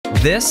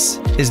This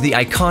is the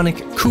iconic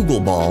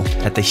Kugel Ball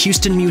at the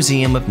Houston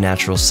Museum of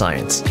Natural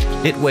Science.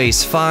 It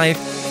weighs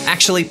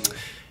actually,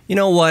 you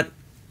know what?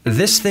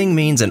 This thing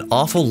means an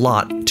awful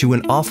lot to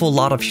an awful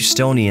lot of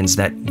Houstonians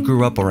that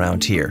grew up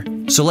around here.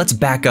 So let's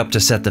back up to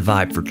set the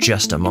vibe for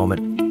just a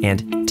moment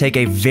and take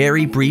a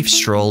very brief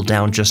stroll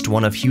down just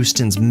one of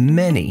Houston's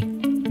many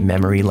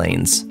memory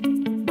lanes.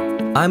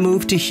 I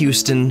moved to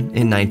Houston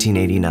in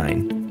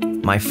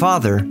 1989. My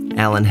father,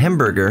 Alan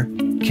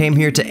Hemberger, came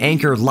here to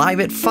anchor Live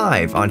at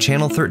 5 on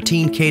Channel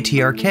 13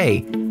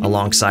 KTRK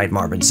alongside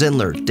Marvin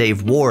Zindler,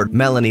 Dave Ward,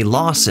 Melanie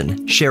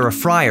Lawson, Sheriff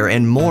Fryer,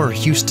 and more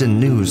Houston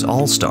News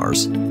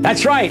All-Stars.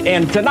 That's right,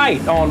 and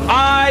tonight on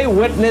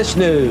Eyewitness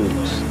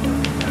News.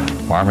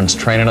 Marvin's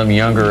training them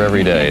younger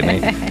every day,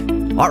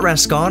 isn't he? Art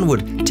Rascon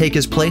would take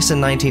his place in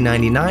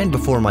 1999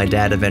 before my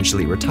dad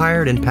eventually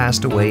retired and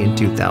passed away in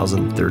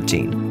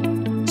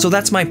 2013. So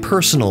that's my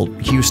personal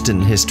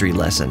Houston history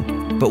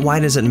lesson. But why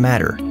does it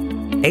matter?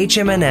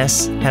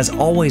 HMNS has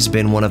always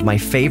been one of my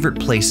favorite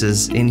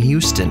places in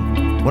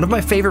Houston. One of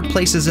my favorite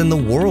places in the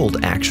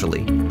world,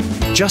 actually.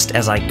 Just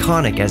as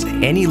iconic as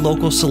any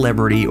local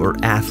celebrity or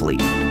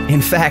athlete.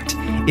 In fact,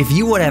 if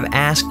you would have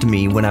asked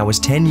me when I was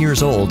 10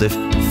 years old if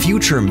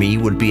future me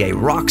would be a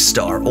rock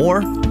star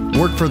or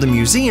work for the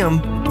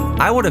museum,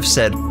 I would have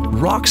said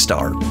rock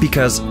star,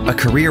 because a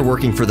career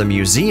working for the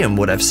museum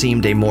would have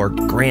seemed a more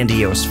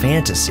grandiose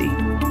fantasy.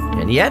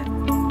 And yet,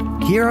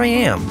 here I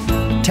am,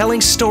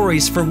 telling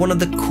stories for one of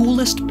the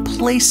coolest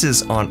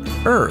places on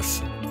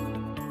Earth.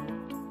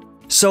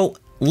 So,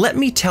 let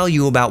me tell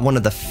you about one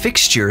of the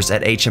fixtures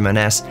at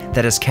HMNS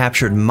that has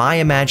captured my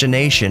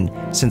imagination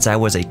since I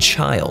was a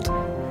child,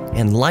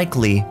 and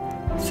likely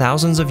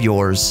thousands of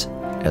yours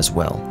as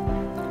well.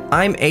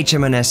 I'm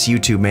HMNS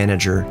YouTube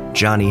manager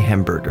Johnny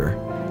Hemberger,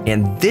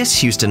 and this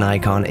Houston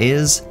icon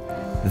is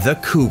the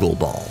Kugel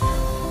Ball.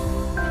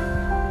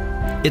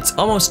 It's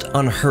almost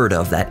unheard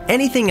of that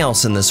anything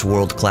else in this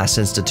world-class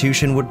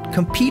institution would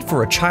compete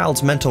for a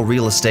child's mental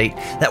real estate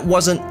that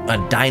wasn't a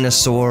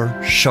dinosaur,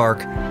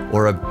 shark,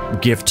 or a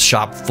gift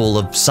shop full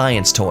of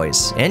science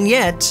toys. And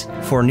yet,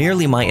 for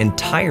nearly my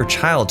entire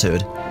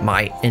childhood,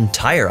 my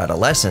entire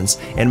adolescence,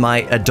 and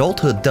my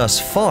adulthood thus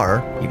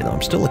far, even though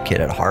I'm still a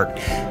kid at heart,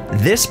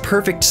 this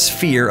perfect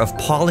sphere of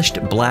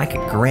polished black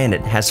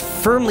granite has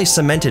firmly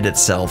cemented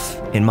itself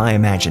in my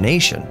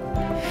imagination.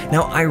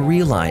 Now, I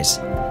realize,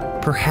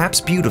 perhaps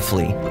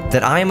beautifully,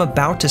 that I am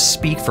about to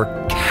speak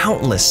for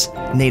countless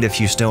native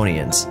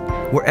Houstonians,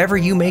 wherever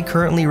you may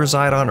currently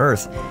reside on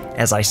Earth,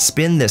 as I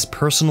spin this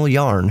personal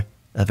yarn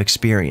of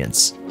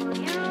experience.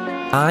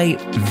 I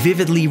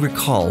vividly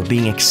recall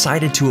being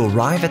excited to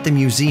arrive at the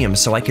museum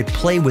so I could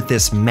play with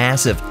this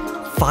massive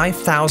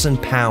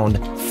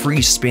 5,000-pound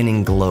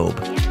free-spinning globe.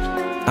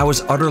 I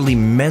was utterly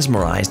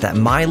mesmerized that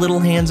my little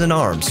hands and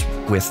arms,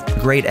 with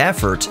great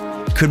effort,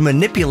 could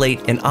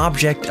manipulate an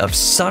object of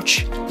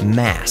such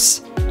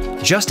mass,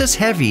 just as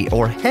heavy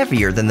or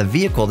heavier than the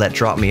vehicle that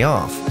dropped me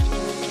off.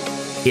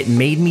 It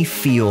made me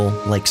feel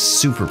like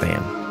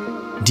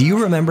Superman. Do you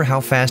remember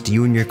how fast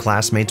you and your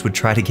classmates would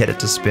try to get it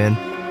to spin?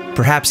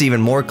 Perhaps even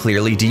more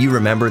clearly, do you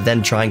remember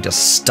then trying to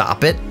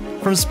stop it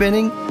from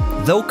spinning?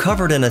 Though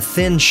covered in a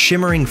thin,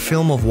 shimmering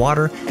film of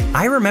water,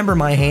 I remember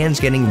my hands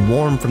getting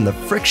warm from the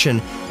friction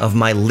of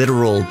my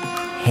literal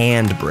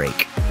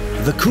handbrake.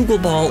 The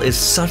Kugel Ball is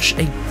such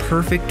a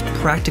perfect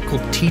practical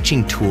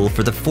teaching tool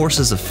for the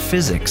forces of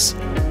physics.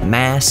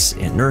 Mass,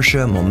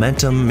 inertia,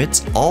 momentum,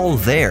 it's all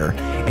there,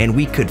 and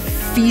we could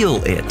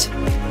feel it.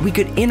 We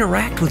could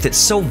interact with it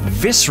so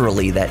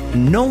viscerally that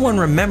no one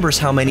remembers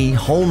how many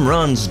home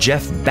runs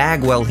Jeff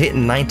Bagwell hit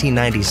in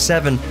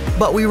 1997,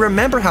 but we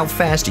remember how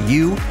fast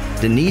you,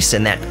 Denise,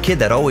 and that kid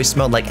that always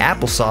smelled like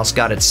applesauce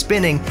got it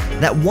spinning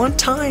that one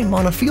time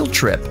on a field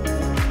trip.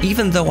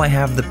 Even though I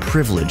have the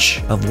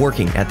privilege of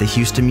working at the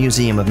Houston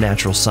Museum of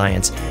Natural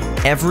Science,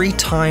 every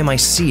time I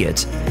see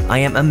it, I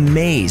am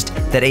amazed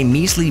that a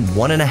measly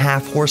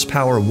 1.5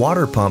 horsepower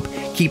water pump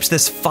keeps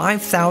this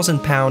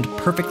 5,000-pound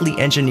perfectly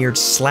engineered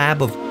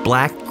slab of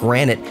black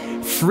granite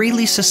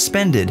freely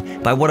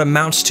suspended by what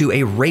amounts to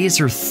a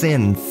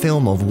razor-thin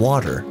film of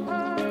water.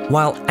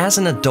 While as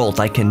an adult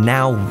I can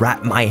now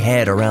wrap my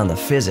head around the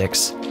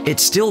physics, it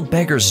still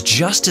beggars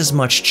just as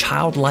much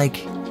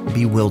childlike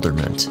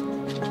bewilderment.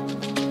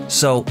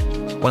 So,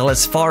 while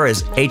as far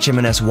as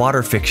HMNS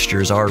water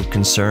fixtures are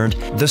concerned,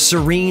 the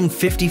serene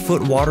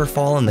 50-foot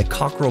waterfall in the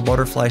Cockrell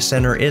Butterfly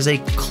Center is a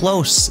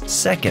close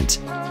second.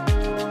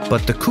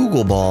 But the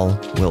Kugel Ball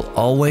will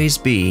always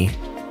be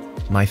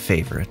my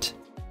favorite.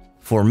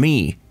 For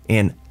me,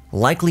 and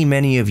likely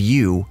many of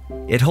you,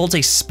 it holds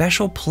a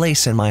special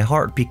place in my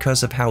heart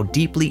because of how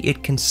deeply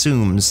it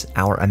consumes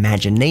our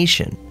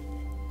imagination.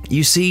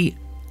 You see,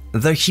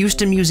 the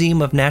Houston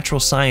Museum of Natural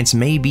Science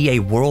may be a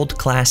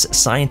world-class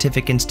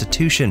scientific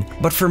institution,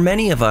 but for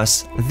many of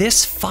us,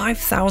 this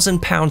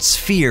 5,000-pound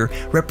sphere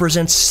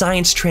represents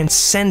science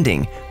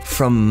transcending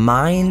from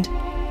mind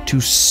to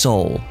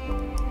soul.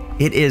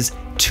 It is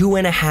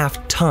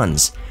 2.5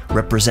 tons,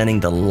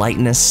 representing the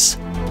lightness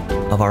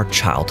of our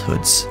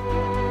childhoods.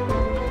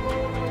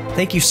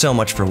 Thank you so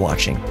much for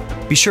watching.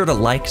 Be sure to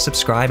like,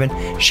 subscribe,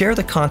 and share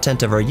the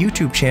content of our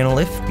YouTube channel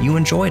if you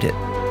enjoyed it.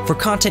 For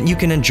content you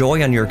can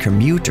enjoy on your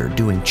commute or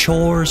doing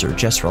chores or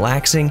just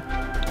relaxing,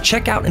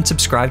 check out and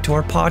subscribe to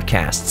our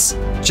podcasts.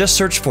 Just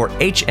search for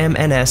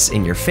HMNS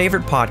in your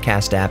favorite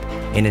podcast app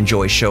and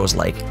enjoy shows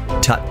like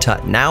Tut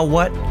Tut Now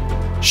What,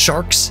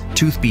 Sharks,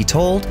 Tooth Be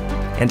Told,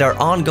 and our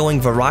ongoing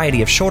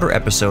variety of shorter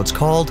episodes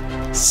called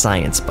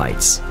Science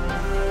Bites.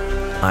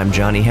 I'm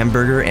Johnny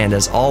Hemberger, and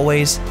as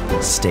always,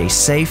 stay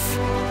safe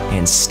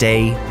and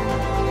stay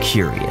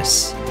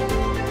curious.